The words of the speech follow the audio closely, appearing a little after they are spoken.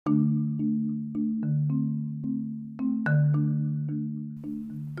Hey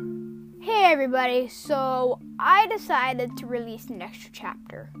everybody, so I decided to release an extra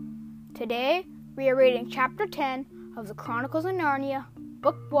chapter. Today, we are reading Chapter 10 of the Chronicles of Narnia,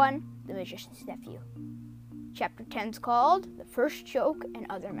 Book 1, The Magicians Nephew. Chapter 10 is called The First Joke and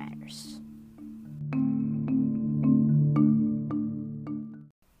Other Manners.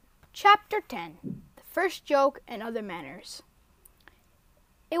 Chapter 10, The First Joke and Other Manners.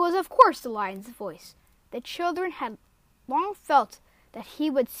 It was of course the lion's voice. The children had long felt that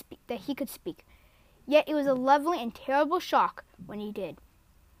he could speak. Yet it was a lovely and terrible shock when he did.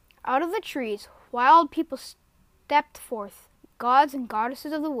 Out of the trees, wild people stepped forth, gods and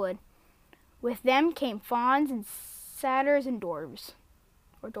goddesses of the wood. With them came fauns and satyrs and dwarfs.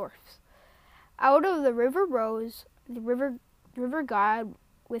 Out of the river rose the river god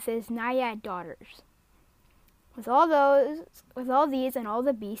with his naiad daughters. With all these and all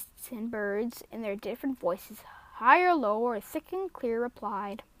the beasts and birds in their different voices, high or low or thick and clear,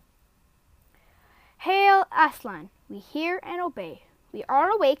 replied, "Hail, Aslan! We hear and obey. We are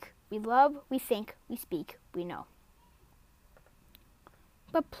awake, we love, we think, we speak, we know."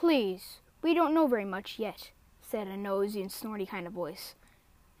 "But please, we don't know very much yet," said a nosy and snorty kind of voice.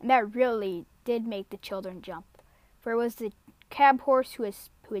 And that really did make the children jump, for it was the cab horse who had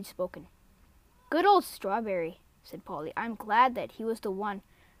spoken. "Good old Strawberry," said Polly. "I'm glad that he was the one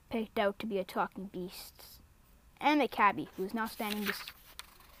picked out to be a talking beast." And the cabbie, who was now standing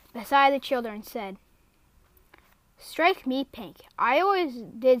beside the children, said, "Strike me pink. I always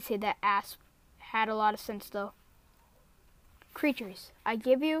did say that ass had a lot of sense, though." "Creatures, I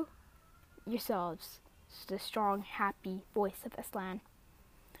give you yourselves," the strong, happy voice of Aslan.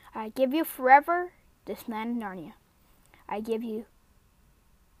 "I give you forever this land of Narnia. I give you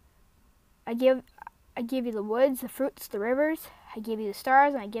the woods, the fruits, the rivers. I give you the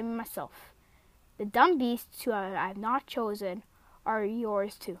stars, and I give you myself. The dumb beasts who I have not chosen are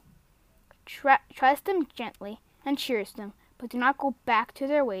yours too. Trust them gently and cheers them, but do not go back to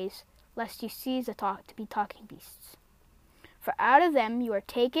their ways, lest you cease to be talking beasts. For out of them you are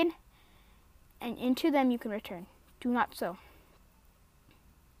taken, and into them you can return. Do not so."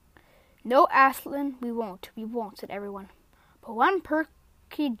 "No, Aslan, we won't," said everyone. But one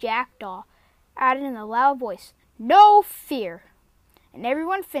perky jackdaw added in a loud voice, "No fear!" And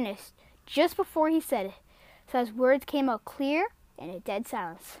everyone finished just before he said it, so his words came out clear in a dead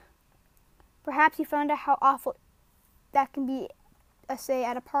silence. Perhaps he found out how awful that can be a say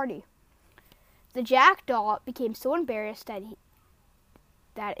at a party. The jackdaw became so embarrassed that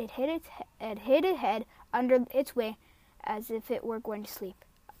it hid its head under its wing as if it were going to sleep.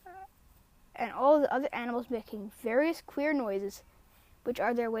 And all the other animals making various queer noises, which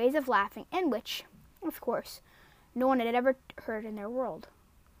are their ways of laughing, and which, of course, no one had ever heard in their world.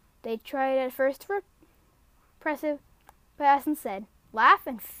 They tried at first to repress it, but Aslan said, "Laugh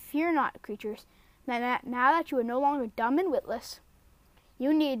and fear not, creatures. Now that you are no longer dumb and witless,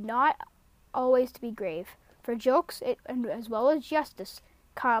 you need not always to be grave, for jokes, as well as justice,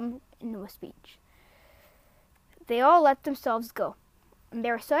 come in speech." They all let themselves go, and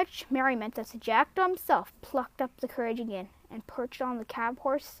there was such merriment that the jackdaw himself plucked up the courage again, and perched on the cab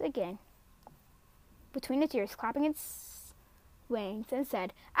horse again, between its ears, clapping its wings, and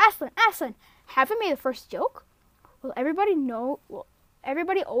said, "Aslan, Aslan, have I made the first joke? Will everybody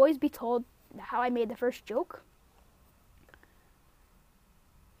always be told how I made the first joke?"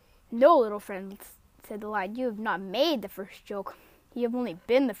 "No, little friend," said the lion, "you have not made the first joke. You have only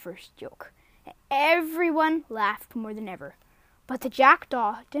been the first joke." And everyone laughed more than ever. But the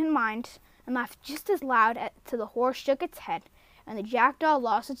jackdaw didn't mind, and laughed just as loud till the horse shook its head, and the jackdaw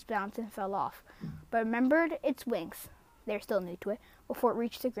lost its balance and fell off, but remembered its wings. They were still new to it before it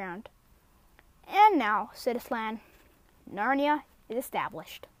reached the ground. "And now," said Aslan, "Narnia is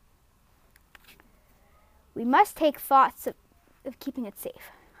established. We must take thoughts of keeping it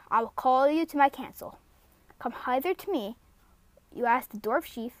safe. I will call you to my council. Come hither to me, you ask the dwarf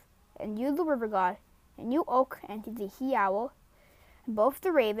chief, and you the river god, and you oak, and the he owl, and both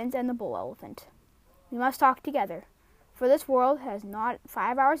the ravens and the bull elephant. We must talk together, for this world has not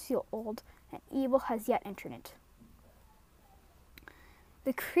 5 hours old, and evil has yet entered it."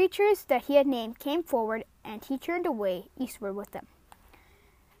 The creatures that he had named came forward, and he turned away eastward with them.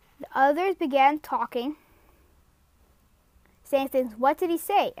 The others began talking, saying things. "What did he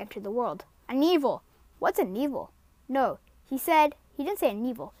say?" entered the world. "An evil." "What's an evil?" "No, he didn't say an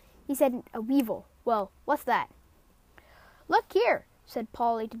evil. He said a weevil." "Well, what's that?" "Look here," said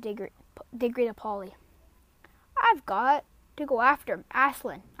Polly to Diggory to Polly. "I've got to go after him,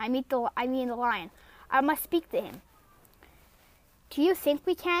 Aslan. I mean the lion. I must speak to him." Do you think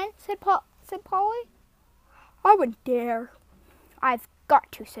we can? said Polly. I wouldn't dare. I've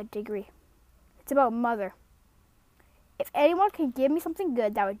got to, said Diggory. It's about Mother. If anyone could give me something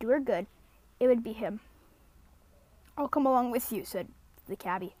good that would do her good, it would be him. I'll come along with you, said the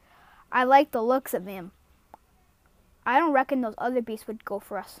cabbie. I like the looks of him. I don't reckon those other beasts would go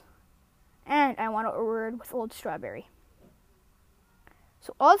for us. And I want a word with old Strawberry.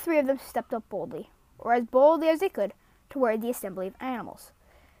 So all three of them stepped up boldly, or as boldly as they could, toward the assembly of animals.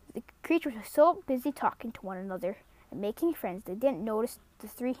 The creatures were so busy talking to one another and making friends they didn't notice the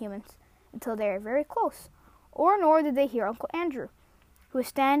three humans until they were very close, or nor did they hear Uncle Andrew, who was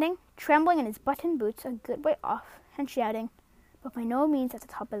standing, trembling in his button boots a good way off, and shouting, but by no means at the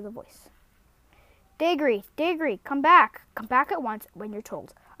top of the voice. Diggory, Diggory, come back at once when you're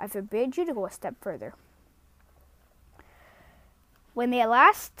told. I forbid you to go a step further. When they at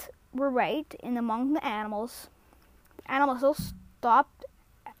last were right in among the animals all stopped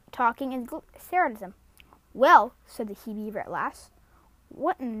talking and stared at them. Well, said the he-beaver at last,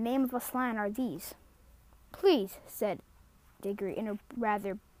 what in the name of a slang are these? Please, said Diggory in a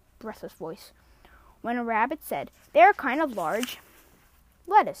rather breathless voice. When a rabbit said, they're kind of large.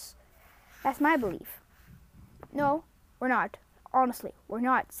 Lettuce. That's my belief. No, we're not. Honestly, we're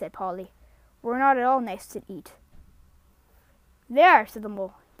not, said Polly. We're not at all nice to eat. There, said the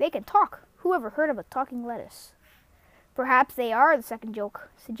mole. They can talk. Who ever heard of a talking lettuce? Perhaps they are, the second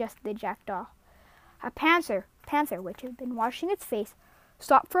joke, suggested the jackdaw. A panther, which had been washing its face,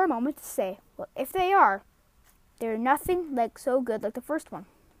 stopped for a moment to say, well, if they are, they're nothing like so good like the first one.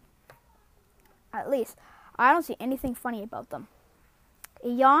 At least, I don't see anything funny about them.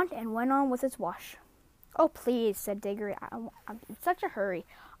 It yawned and went on with its wash. Oh, please, said Diggory, I'm in such a hurry.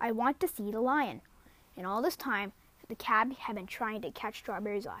 I want to see the lion. And all this time, the cabbie had been trying to catch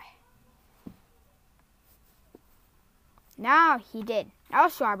Strawberry's eye. Now he did. Now,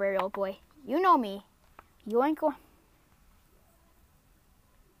 Strawberry, old boy, you know me. You ain't going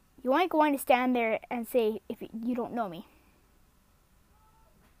to stand there and say if you don't know me.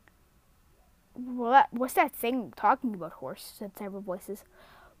 Well, what's that thing talking about, horse? Said several voices.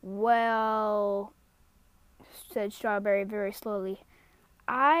 Well, said Strawberry very slowly,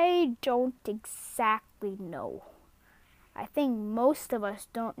 I don't exactly know. I think most of us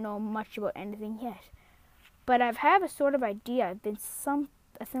don't know much about anything yet. But I've had a sort of idea I've been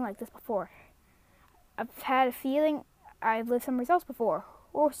a thing like this before. I've had a feeling I've lived somewhere else before,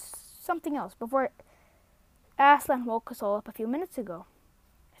 or something else, before Aslan woke us all up a few minutes ago.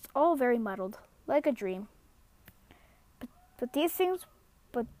 It's all very muddled, like a dream. But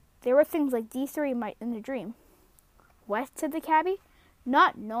there were things like these three might in the dream. What, said the cabbie?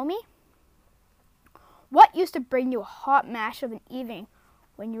 Not know me? What used to bring you a hot mash of an evening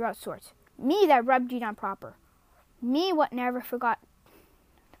when you were out sorts? Me that rubbed you down proper. Me what never forgot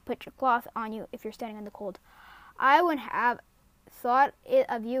to put your cloth on you if you're standing in the cold. I wouldn't have thought it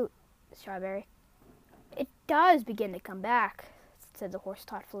of you, Strawberry. It does begin to come back, said the horse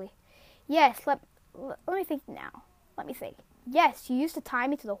thoughtfully. Yes, let me think now. Let me think. Yes, you used to tie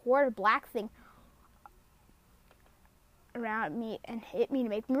me to the horrid black thing around me and hit me to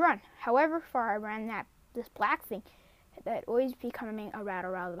make me run. However far I ran this black thing, that always becoming a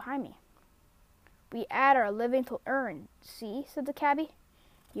rattle behind me. We add our living to earn. See, said the cabbie.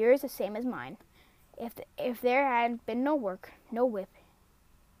 Yours the same as mine. If there had been no work, no whip,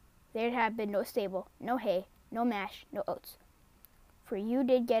 there'd have been no stable, no hay, no mash, no oats. For you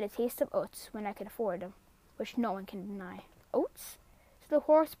did get a taste of oats when I could afford them, which no one can deny. Oats? Said the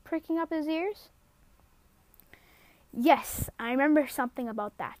horse, pricking up his ears. Yes, I remember something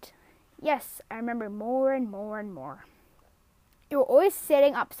about that. Yes, I remember more and more and more. You were always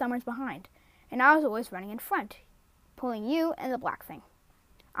sitting up somewhere behind, and I was always running in front, pulling you and the black thing.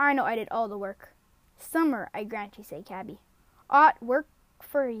 I know I did all the work. Summer, I grant you, said Cabby. Ought work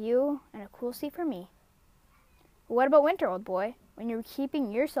for you and a cool seat for me. But what about winter, old boy, when you were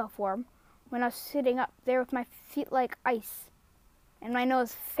keeping yourself warm, when I was sitting up there with my feet like ice, and my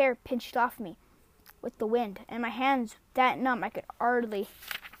nose fair pinched off me with the wind, and my hands that numb I could hardly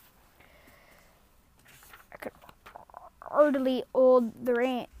hold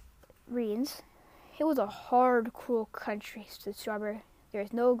the reins. It was a hard, cruel country, said Strawberry. There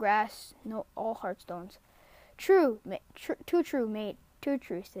is no grass, no all hard stones. True, too true, mate, too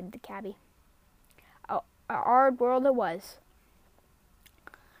true, said the cabby. A hard world it was.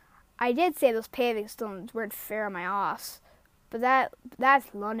 I did say those paving stones weren't fair on my ass, but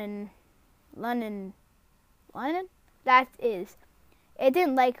that's London. That is. It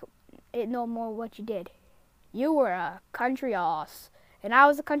didn't like it no more what you did. You were a country ass, and I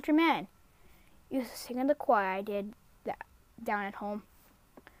was a country man. You used to sing in the choir, I did. down at home,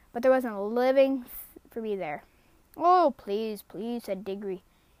 but there wasn't a living for me there. Oh, please, please, said Diggory.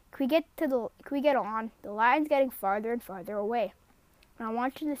 Can we get on? The lion's getting farther and farther away, and I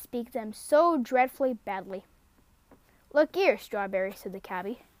want you to speak to them so dreadfully badly. Look here, Strawberry, said the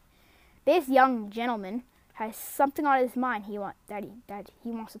cabby. This young gentleman has something on his mind that he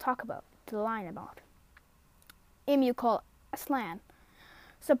wants to talk about to the lion about. Him you call a slan.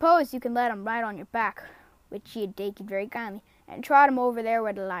 Suppose you can let him ride on your back, which he'd take very kindly, and trot him over there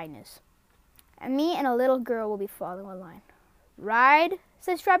where the lion is. And me and a little girl will be following the lion. Ride,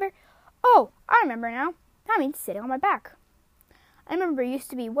 said Strawberry. Oh, I remember now. That means sitting on my back. I remember there used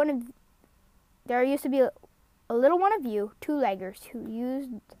to be a little one of you two-leggers who used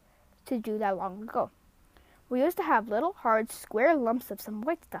to do that long ago. We used to have little hard square lumps of some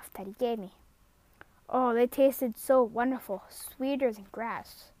white stuff that he gave me. Oh, they tasted so wonderful, sweeter than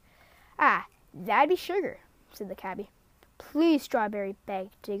grass. Ah, that'd be sugar, said the cabby. Please, Strawberry,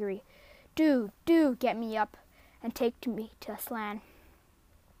 begged Diggory. Do get me up and take me to a slan.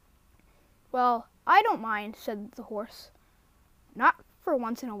 Well, I don't mind, said the horse. Not for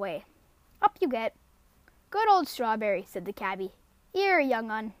once in a way. Up you get. Good old Strawberry, said the cabby. Here,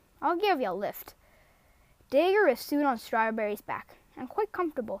 young un, I'll give you a lift. Digger was soon on Strawberry's back, and quite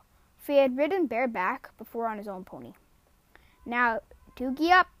comfortable, for he had ridden bareback before on his own pony. Now, do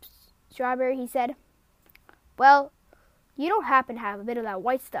gee up, Strawberry, he said. Well, you don't happen to have a bit of that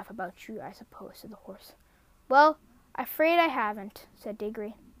white stuff about you, I suppose, said the horse. Well, I'm afraid I haven't, said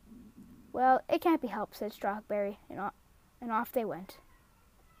Diggory. Well, it can't be helped, said Strawberry, and off they went.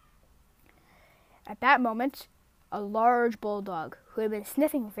 At that moment, a large bulldog, who had been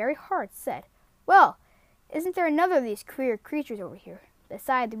sniffing very hard, said, Well, isn't there another of these queer creatures over here,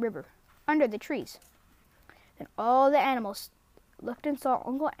 beside the river, under the trees? Then all the animals looked and saw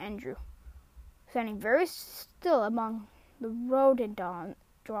Uncle Andrew, standing very still among the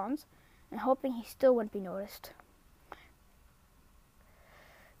rhododendrons, and hoping he still wouldn't be noticed.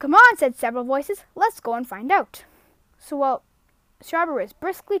 Come on, said several voices. Let's go and find out. So while Strawberry was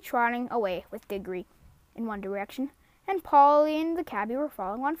briskly trotting away with Diggory in one direction, and Polly and the cabby were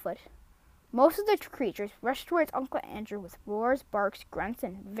following on foot, most of the creatures rushed towards Uncle Andrew with roars, barks, grunts,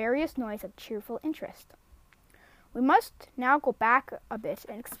 and various noises of cheerful interest. We must now go back a bit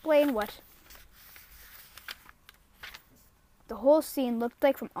and explain what the whole scene looked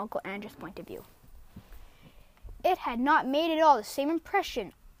like from Uncle Andrew's point of view. It had not made at all the same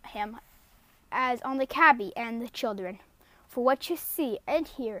impression on him as on the cabby and the children, for what you see and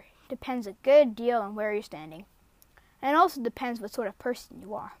hear depends a good deal on where you're standing, and it also depends what sort of person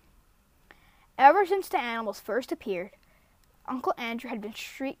you are. Ever since the animals first appeared, Uncle Andrew had been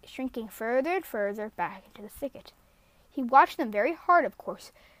shrinking further and further back into the thicket. He watched them very hard, of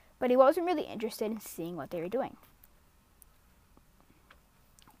course, but he wasn't really interested in seeing what they were doing,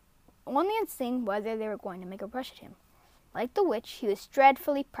 only in seeing whether they were going to make a rush at him. Like the witch, he was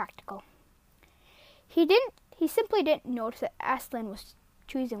dreadfully practical. He simply didn't notice that Aslan was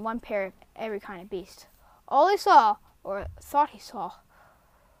choosing one pair of every kind of beast. All he saw, or thought he saw,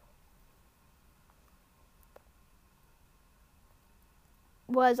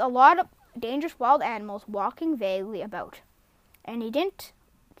 was a lot of dangerous wild animals walking vaguely about, and he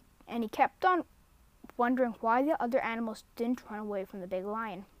kept on wondering why the other animals didn't run away from the big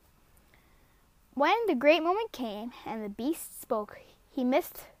lion. When the great moment came and the beast spoke, he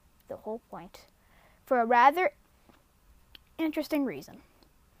missed the whole point, for a rather interesting reason.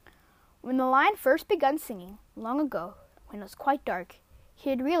 When the lion first began singing, long ago, when it was quite dark, he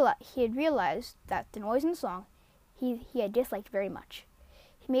had realized that the noise in the song he had disliked very much.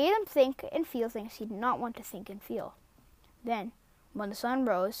 He made him think and feel things he did not want to think and feel. Then, when the sun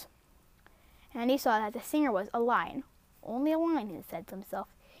rose, and he saw that the singer was a lion, only a lion, he said to himself,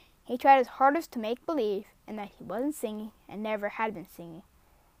 he tried his hardest to make believe, and that he wasn't singing and never had been singing,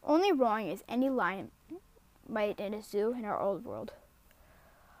 only roaring as any lion might in a zoo in our old world.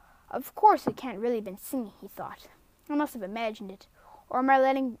 Of course it can't really have been singing, he thought. I must have imagined it, or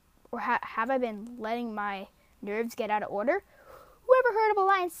have I been letting my nerves get out of order? Who ever heard of a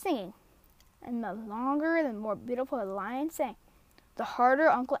lion singing? And the longer and more beautiful the lion sang, the harder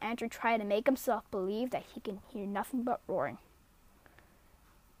Uncle Andrew tried to make himself believe that he can hear nothing but roaring.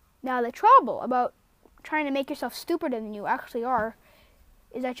 Now the trouble about trying to make yourself stupider than you actually are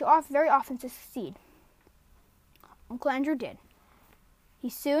is that you very often succeed. Uncle Andrew did. He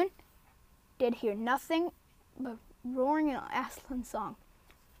soon did hear nothing but roaring in Aslan's song.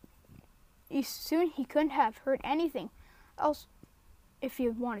 Soon he couldn't have heard anything else if he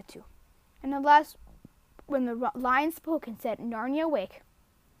had wanted to. And at last, when the lion spoke and said, "Narnia, wake,"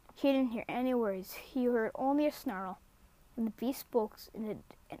 he didn't hear any words. He heard only a snarl. When the beast spoke in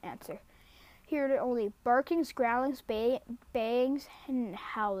answer, he heard only barkings, growlings, bangs, and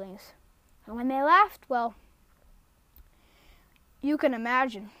howlings. And when they laughed, well, you can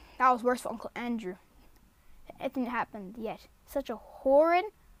imagine, that was worse for Uncle Andrew. It didn't happen yet. Such a horrid,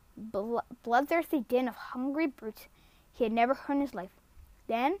 bloodthirsty din of hungry brutes he had never heard in his life.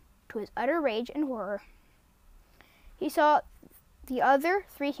 Then, to his utter rage and horror, he saw the other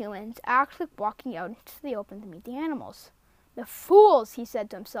 3 humans actually walking out into the open to meet the animals. The fools, he said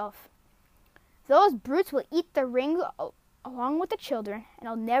to himself. Those brutes will eat the rings along with the children, and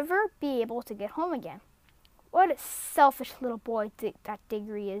I'll never be able to get home again. What a selfish little boy that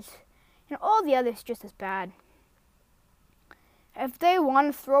Diggory is, and all the others just as bad. If they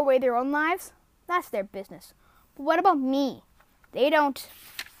want to throw away their own lives, that's their business. But what about me? They don't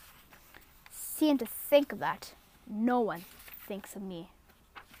seem to think of that. No one thinks of me.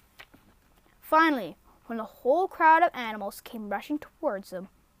 Finally, when the whole crowd of animals came rushing towards him,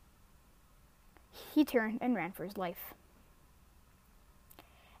 he turned and ran for his life.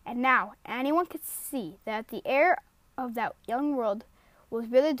 And now anyone could see that the air of that young world was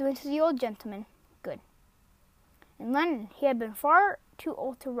really doing to the old gentleman good. In London, he had been far too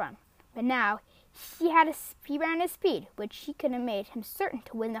old to run, but now he ran at speed, which he could have made him certain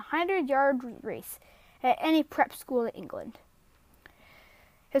to win the 100-yard race at any prep school in England.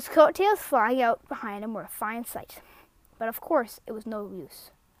 His coattails flying out behind him were a fine sight, but of course it was no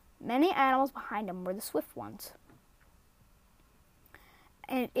use. Many animals behind him were the swift ones,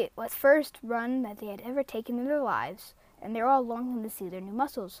 and it was first run that they had ever taken in their lives, and they were all longing to see their new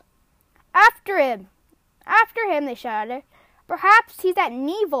muscles. After him! After him, they shouted. Perhaps he's at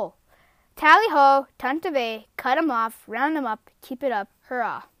Neville. Tally-ho, tunt-away, cut him off, round him up, keep it up,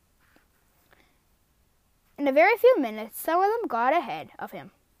 hurrah. In a very few minutes, some of them got ahead of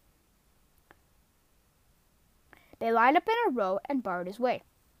him. They lined up in a row and barred his way.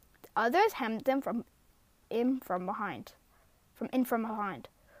 The others hemmed them from behind.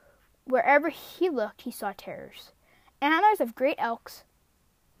 Wherever he looked, he saw terrors. Antlers of great elks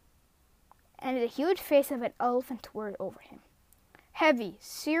and the huge face of an elephant were over him. Heavy,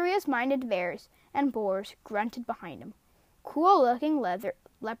 serious-minded bears and boars grunted behind him. Cool-looking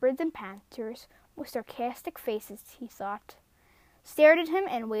leopards and panthers with sarcastic faces, he thought, stared at him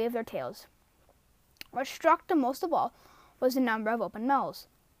and waved their tails. What struck him most of all was the number of open mouths.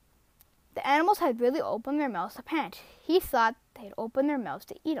 The animals had really opened their mouths to pant. He thought they had opened their mouths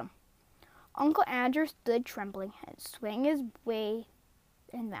to eat him. Uncle Andrew stood trembling and swaying his way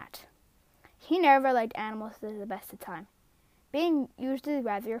in that. He never liked animals at the best of time, being usually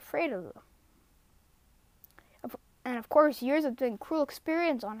rather afraid of them. And of course, years of doing cruel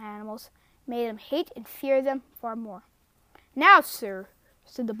experience on animals made him hate and fear them far more. Now, sir,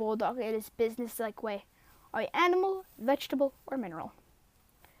 said the bulldog in his businesslike way, are you animal, vegetable, or mineral?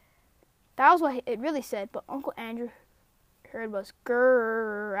 That was what it really said, but Uncle Andrew heard was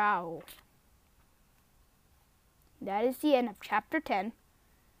growl. That is the end of chapter 10.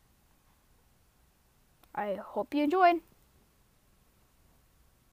 I hope you enjoyed.